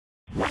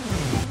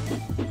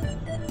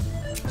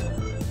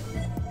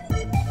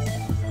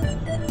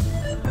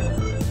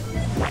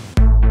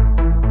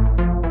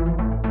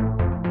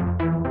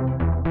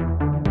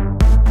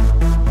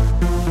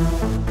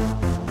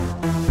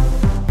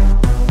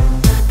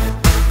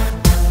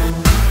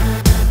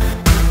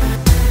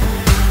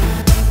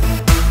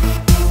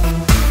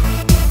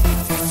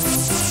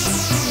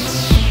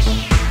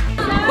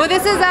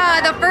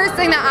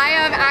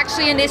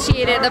actually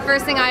initiated. The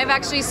first thing I've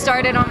actually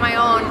started on my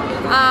own.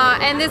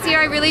 And this year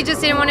I really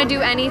just didn't want to do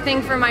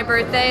anything for my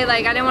birthday.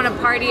 Like I didn't want to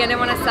party, I didn't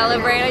want to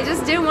celebrate. I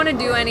just didn't want to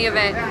do any of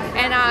it.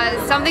 And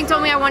something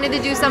told me I wanted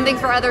to do something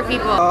for other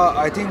people.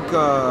 I think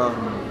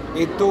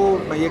एक तो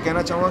मैं ये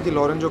कहना चाहूँगा कि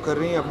Lauren जो कर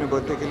रही हैं अपने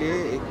बर्थडे के लिए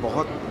एक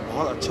बहुत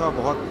अच्छा,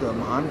 बहुत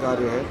महान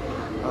कार्य है।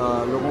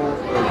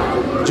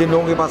 जिन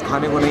लोगों के पास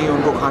खाने को नहीं है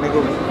उनको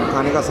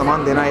खाने का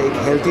सामान देना,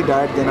 एक हेल्थी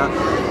डाइट देना,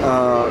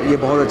 ये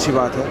बहुत अच्छी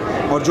बात है।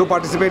 और जो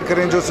पार्टिसिपेट कर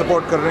रहे हैं, जो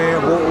सपोर्ट कर रहे हैं,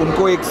 वो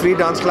उनको एक फ्री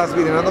डांस क्लास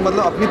भी देना, तो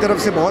मतलब अपनी तरफ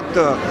से बहुत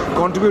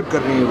कंट्रीब्यूट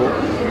कर रही हैं वो।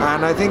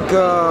 एंड आई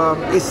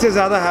थिंक इससे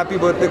ज़्यादा हैप्पी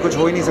बर्थडे कुछ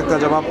हो ही नहीं सकता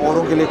जब आप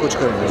औरों के लिए कुछ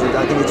करें।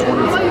 I think it's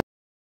wonderful.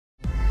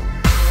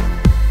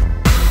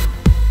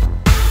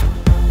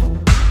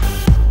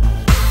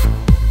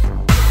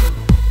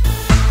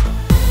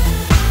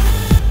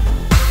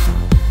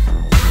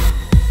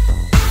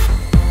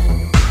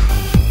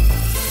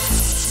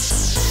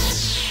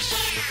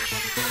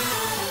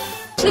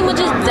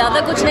 मुझे ज़्यादा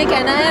कुछ नहीं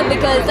कहना है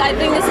because I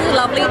think this is a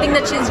lovely thing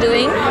that she is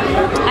doing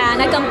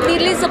and I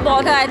completely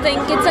support her. I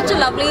think it's such a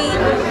lovely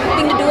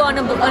thing to do on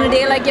a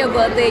day like your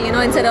birthday, you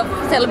know, instead of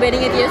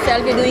celebrating it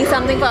yourself, you are doing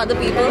something for other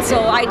people, so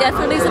I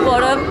definitely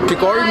support her. She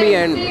called me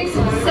and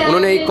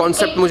उन्होंने एक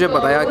concept मुझे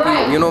बताया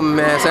कि you know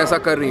मैं ऐसा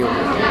कर रही हूँ।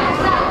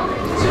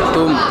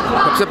 तो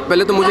सबसे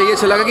पहले तो मुझे ये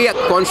अच्छा लगा कि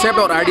कॉन्सेप्ट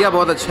और आइडिया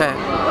बहुत अच्छा है,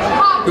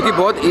 क्योंकि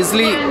बहुत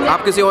ईजिली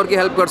आप किसी और की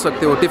हेल्प कर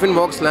सकते हो। टिफ़िन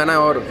बॉक्स लाना है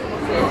और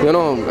यू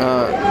नो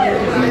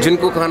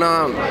जिनको खाना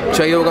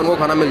चाहिए होगा उनको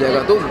खाना मिल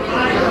जाएगा। तो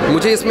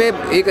मुझे इसमें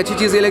एक अच्छी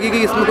चीज़ ये लगी कि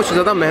इसमें कुछ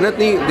ज़्यादा मेहनत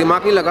नहीं,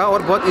 दिमाग नहीं लगा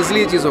और बहुत ईजिली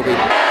ये चीज़ हो गई।